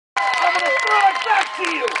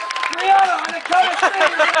see you. Brianna, on the count of 3,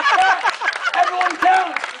 you're gonna catch. Everyone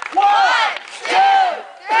count. 1, 2,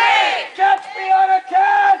 3. Catch, Brianna,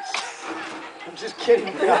 catch. I'm just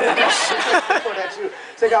kidding, Brianna. At you.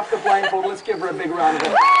 Take off the blindfold. Let's give her a big round of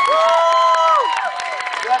applause.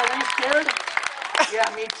 Brianna, were you scared? Yeah,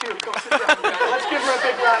 me too. Go sit down. Let's give her a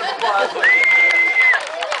big round of applause.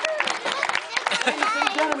 Ladies and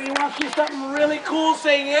gentlemen, you want to see something really cool?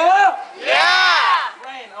 Say yeah? Yeah!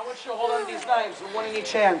 Ryan, I want you to hold on to these knives, one in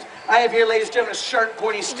each hand. I have here, ladies and gentlemen, a sharp,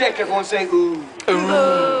 pointy stick. Everyone say ooh.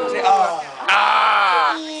 Ooh. Say ah.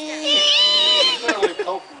 Ah!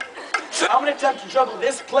 I'm going to attempt to juggle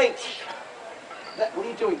this plate. What are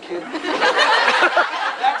you doing, kid?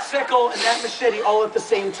 That sickle and that machete all at the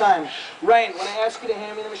same time. Ryan, when I ask you to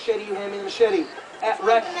hand me the machete, you hand me the machete.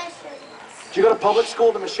 Did you go to public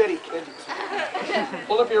school? The machete, kid.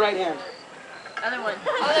 Hold up your right hand. Other one.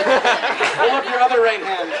 Hold up your other right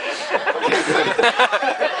hand. Okay, good.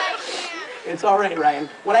 It's all right, Ryan.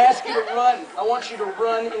 When I ask you to run, I want you to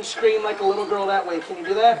run and scream like a little girl that way. Can you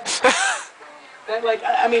do that? That, like,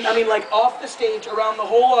 I mean, like off the stage, around the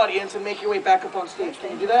whole audience, and make your way back up on stage. Can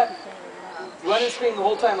you do that? Run and scream the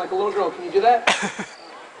whole time like a little girl. Can you do that?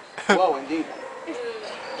 Whoa, indeed.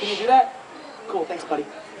 Can you do that? Cool, thanks, buddy.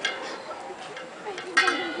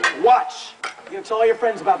 Watch. You're gonna tell all your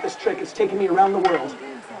friends about this trick. It's taking me around the world.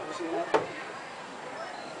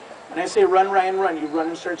 When I say run, Ryan, run, you run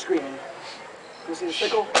and start screaming. You see the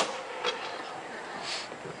sickle?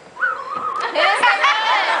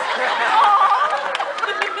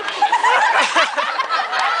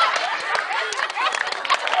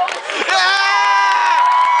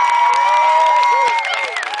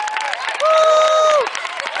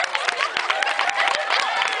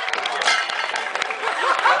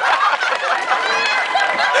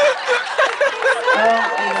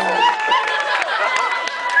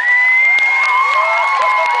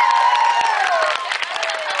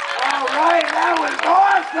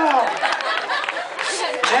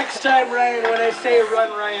 Next time, Ryan, when I say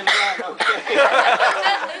run, Ryan, run, okay?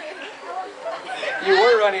 You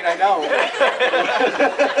were running, I know.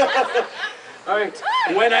 All right,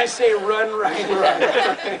 when I say run, Ryan, run,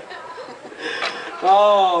 okay?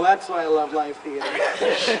 Oh, that's why I love live theater.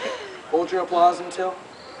 Hold your applause until...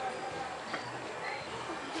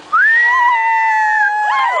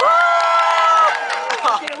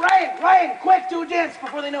 Okay, Ryan, quick, do a dance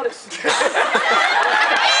before they notice.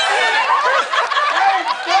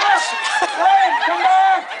 Ryan, come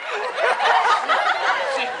back!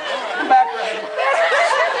 Come back, Ryan.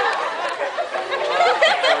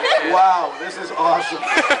 Wow, this is awesome.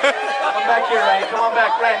 Come back here, Ryan. Come on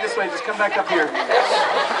back, Ryan, this way. Just come back up here.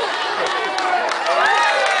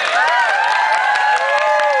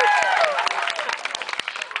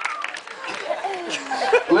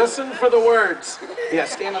 Listen for the words. Yeah,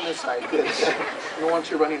 stand on this side. Good. I don't want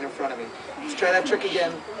you running in front of me. Let's try that trick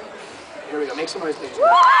again. Here we go. Make some noise, please. Do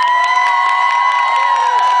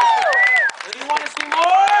you want to see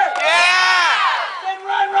more? Yeah! Then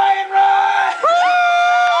run, Ryan, run!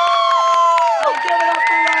 Don't give it up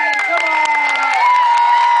for Ryan. Come on!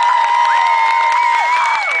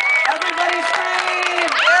 Everybody scream!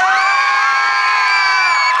 Yeah!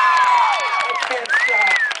 I can't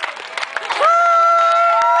stop.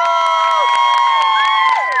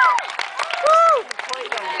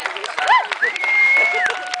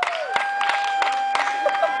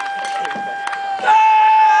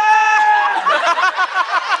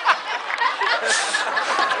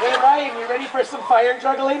 Hey, Ryan, you ready for some fire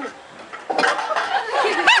juggling? Ryan!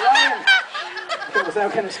 Was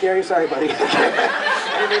that kind of scary? Sorry, buddy.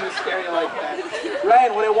 I didn't mean to scare you like that.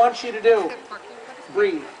 Ryan, what I want you to do,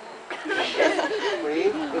 breathe.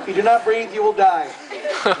 Breathe. If you do not breathe, you will die.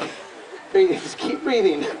 Breathe. Just keep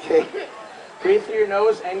breathing, okay? Breathe through your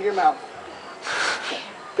nose and your mouth.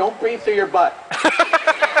 Don't breathe through your butt.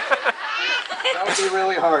 That would be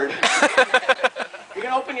really hard. You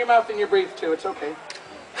can open your mouth and you breathe too, it's okay.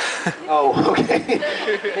 Oh, okay.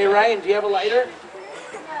 Hey Ryan, do you have a lighter?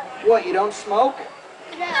 What, you don't smoke?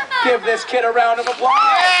 No. Give this kid a round of applause.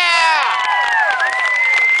 Yeah!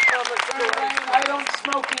 Ryan, I don't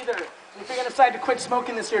smoke either. If you're going to decide to quit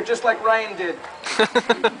smoking this year, just like Ryan did,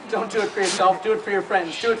 don't do it for yourself, do it for your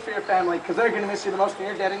friends, do it for your family, because they're going to miss you the most when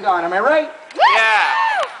you're dead and gone. Am I right? Yeah!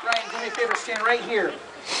 Ryan, do me a favor, stand right here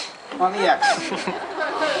on the X.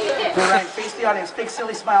 Okay, Ryan, face the audience, big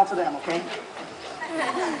silly smile to them, okay?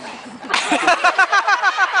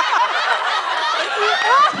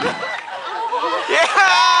 Yeah!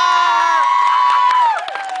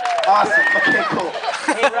 Awesome, okay, cool.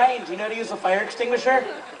 Hey Ryan, do you know how to use a fire extinguisher?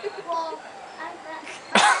 Well, I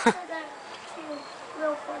said that to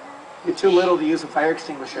real for that. You're too little to use a fire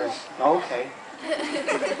extinguisher. Oh, okay.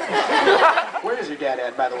 Where is your dad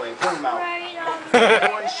at, by the way? Pull him out.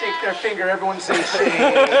 Everyone shake their finger. Everyone say shake.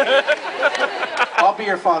 I'll be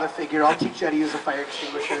your father figure. I'll teach you how to use a fire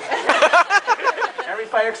extinguisher. Every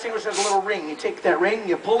fire extinguisher has a little ring. You take that ring,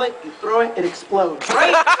 you pull it, you throw it, it explodes.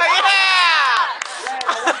 Right? Yeah! Ryan,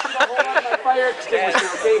 I want you to hold on to my fire extinguisher,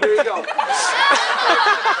 okay? Here you go.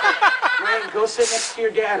 Ryan, go sit next to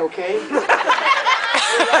your dad, okay?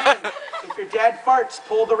 Hey, Ryan, if your dad farts,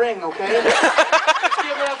 pull the ring, okay? Let's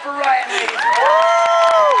give it up for Ryan, ladies and gentlemen.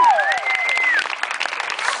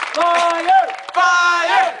 Fire!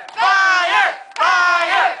 Fire! Fire!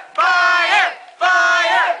 Fire! Fire!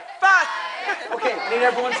 Fire! Fire! Okay, I need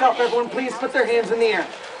everyone's help. Everyone, please put their hands in the air.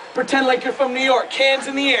 Pretend like you're from New York. Hands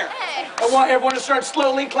in the air. I want everyone to start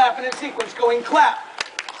slowly clapping in sequence. Going clap,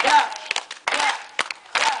 clap, clap,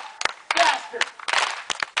 clap, faster,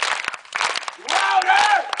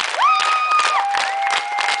 louder.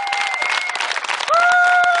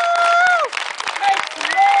 Make some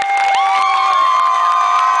noise.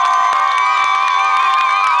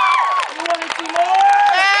 You want to see more?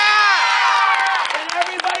 Yeah! And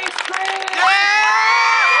everybody scream. Yeah!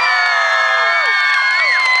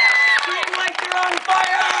 Scream like you're on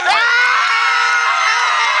fire.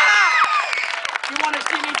 You want to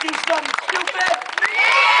see me do something stupid?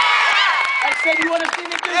 I said you want to see me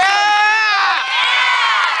do something? Yeah!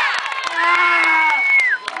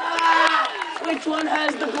 Which one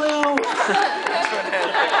has the glue?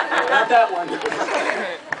 Not that one.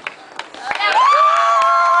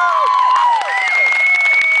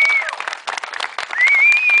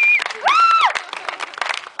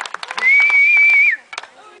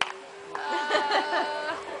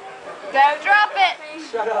 Don't drop it.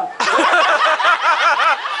 Shut up.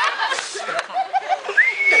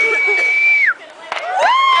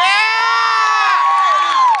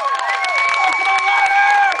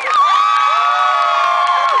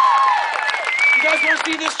 You guys want to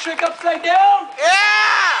see this trick upside down?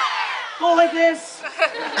 Yeah! Go like this.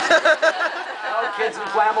 Oh, kids in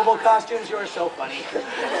flammable costumes, you're so funny.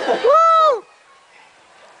 Woo!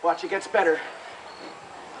 Watch, it gets better.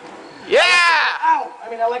 Yeah! Ow! I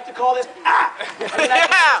mean, I like to call this ah! I mean, I Yeah!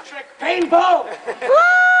 call this trick painful! Woo! After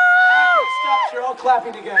it stops, you're all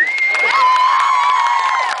clapping together.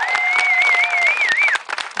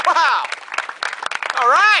 Wow! All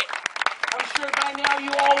right! I'm sure by now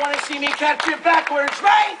you all want to see me catch it backwards,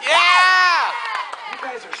 right? Yeah! You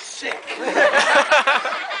guys are sick.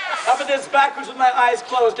 Up at this backwards with my eyes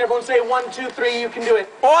closed. Everyone say 1, 2, 3, you can do it.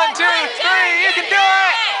 1, 2, 3, you can do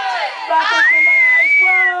it! Backwards with my eyes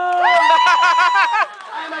closed!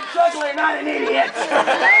 I'm a juggler, not an idiot.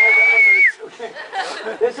 Okay.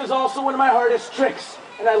 This is also one of my hardest tricks,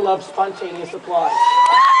 and I love spontaneous applause. One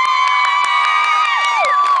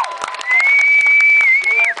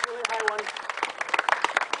last really high one.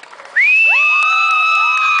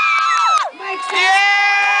 Makes it Yeah!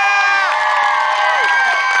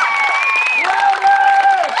 louder!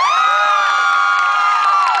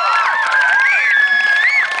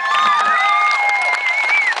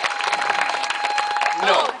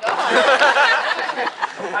 No.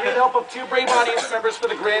 I need the help of 2 brave audience members for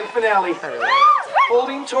the grand finale.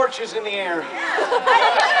 Holding torches in the air.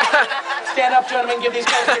 Stand up, gentlemen. Give these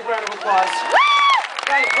guys a big round of applause.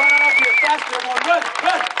 Guys, run on up here. Faster, everyone. Run,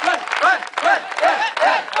 run, run, run, run, run.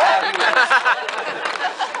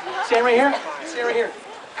 Stand right here. Stand right here.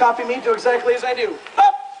 Copy me. Do exactly as I do.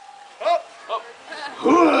 Up. Up. Up.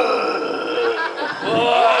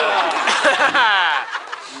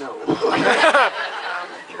 No.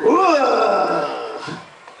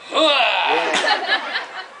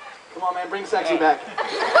 Come on, man. Bring sexy back.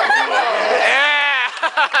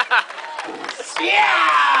 Yeah!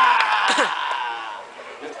 Yeah!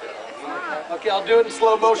 Okay, I'll do it in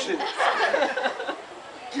slow motion.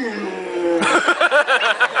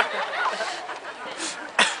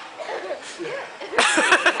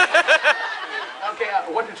 Okay,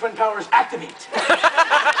 Wonder Twin powers activate.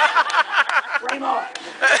 Frame on.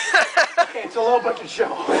 Okay, it's a low budget show.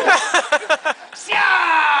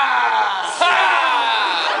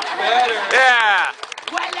 Better. Yeah!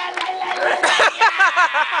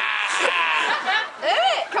 Do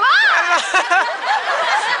it. Come on.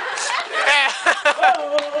 Yeah!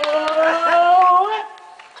 Oh.